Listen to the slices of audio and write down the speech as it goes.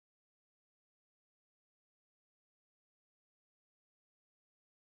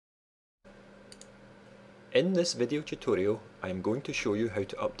In this video tutorial, I am going to show you how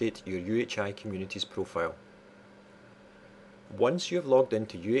to update your UHI Communities profile. Once you have logged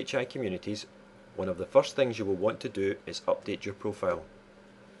into UHI Communities, one of the first things you will want to do is update your profile.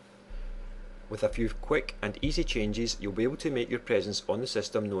 With a few quick and easy changes, you'll be able to make your presence on the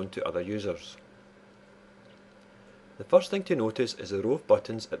system known to other users. The first thing to notice is the row of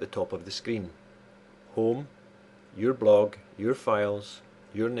buttons at the top of the screen: Home, Your Blog, Your Files,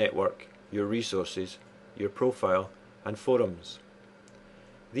 Your Network, Your Resources, Your Profile, and Forums.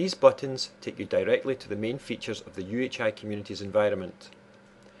 These buttons take you directly to the main features of the UHI Communities environment.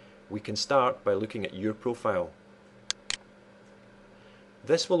 We can start by looking at Your Profile.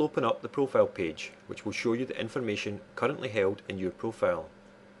 This will open up the profile page, which will show you the information currently held in your profile.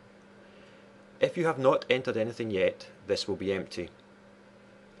 If you have not entered anything yet, this will be empty.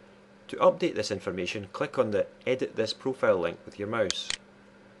 To update this information, click on the Edit This Profile link with your mouse.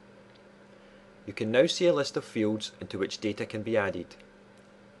 You can now see a list of fields into which data can be added.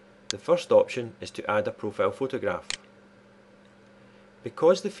 The first option is to add a profile photograph.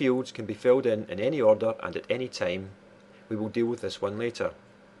 Because the fields can be filled in any order and at any time, we will deal with this one later.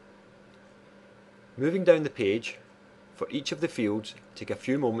 Moving down the page, for each of the fields, take a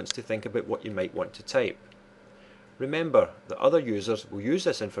few moments to think about what you might want to type. Remember that other users will use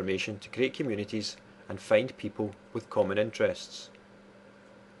this information to create communities and find people with common interests.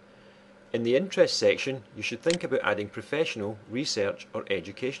 In the Interests section, you should think about adding professional, research or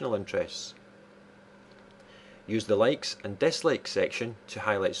educational interests. Use the Likes and Dislikes section to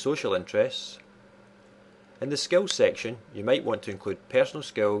highlight social interests. In the Skills section, you might want to include personal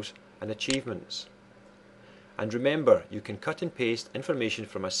skills and achievements. And remember, you can cut and paste information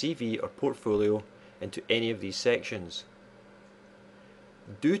from a CV or portfolio into any of these sections.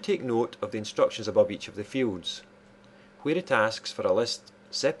 Do take note of the instructions above each of the fields. Where it asks for a list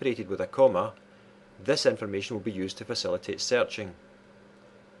separated with a comma, this information will be used to facilitate searching.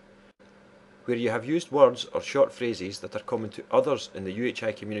 Where you have used words or short phrases that are common to others in the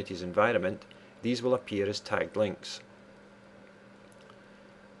UHI Communities environment, these will appear as tagged links.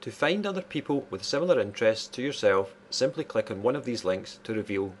 To find other people with similar interests to yourself, simply click on one of these links to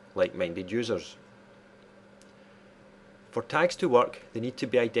reveal like-minded users. For tags to work, they need to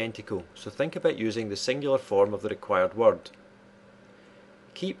be identical, so think about using the singular form of the required word.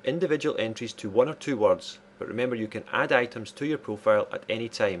 Keep individual entries to 1 or 2 words, but remember you can add items to your profile at any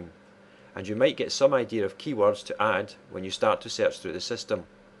time, and you might get some idea of keywords to add when you start to search through the system.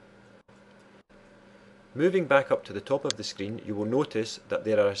 Moving back up to the top of the screen, you will notice that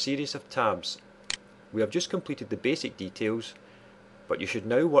there are a series of tabs. We have just completed the basic details, but you should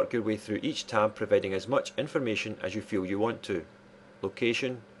now work your way through each tab, providing as much information as you feel you want to: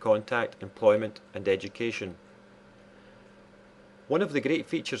 location, contact, employment and education. One of the great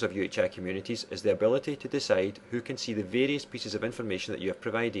features of UHI Communities is the ability to decide who can see the various pieces of information that you have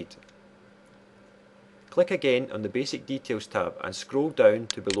provided. Click again on the Basic Details tab and scroll down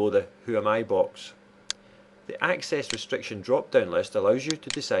to below the Who Am I box. The Access Restriction drop-down list allows you to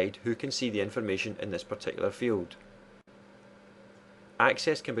decide who can see the information in this particular field.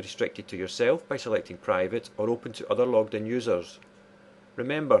 Access can be restricted to yourself by selecting Private or Open to other logged in users.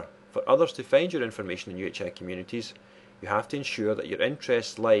 Remember, for others to find your information in UHI Communities, you have to ensure that your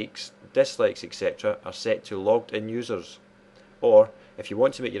interests, likes, dislikes, etc. are set to logged in users. Or, if you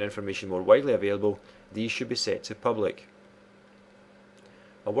want to make your information more widely available, these should be set to public.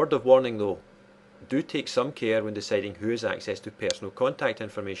 A word of warning though, do take some care when deciding who has access to personal contact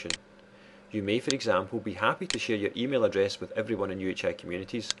information. You may, for example, be happy to share your email address with everyone in UHI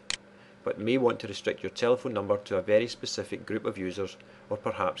Communities, but may want to restrict your telephone number to a very specific group of users, or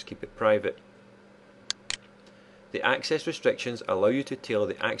perhaps keep it private. The access restrictions allow you to tailor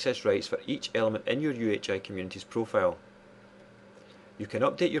the access rights for each element in your UHI Communities profile. You can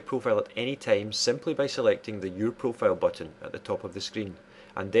update your profile at any time simply by selecting the Your Profile button at the top of the screen,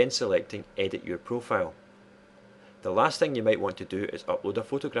 and then selecting Edit Your Profile. The last thing you might want to do is upload a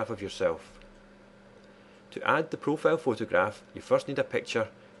photograph of yourself. To add the profile photograph, you first need a picture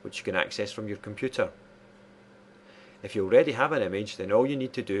which you can access from your computer. If you already have an image, then all you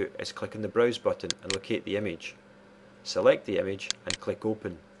need to do is click on the Browse button and locate the image. Select the image and click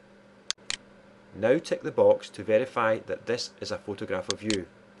Open. Now tick the box to verify that this is a photograph of you.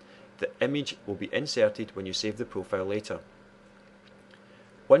 The image will be inserted when you save the profile later.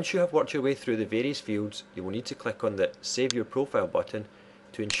 Once you have worked your way through the various fields, you will need to click on the Save Your Profile button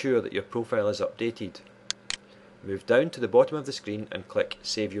to ensure that your profile is updated. Move down to the bottom of the screen and click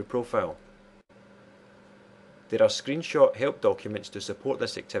Save Your Profile. There are screenshot help documents to support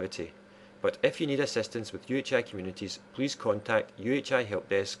this activity, but if you need assistance with UHI Communities, please contact UHI Help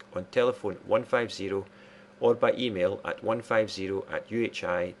Desk on telephone 150 or by email at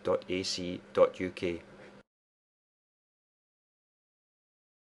 150@uhi.ac.uk.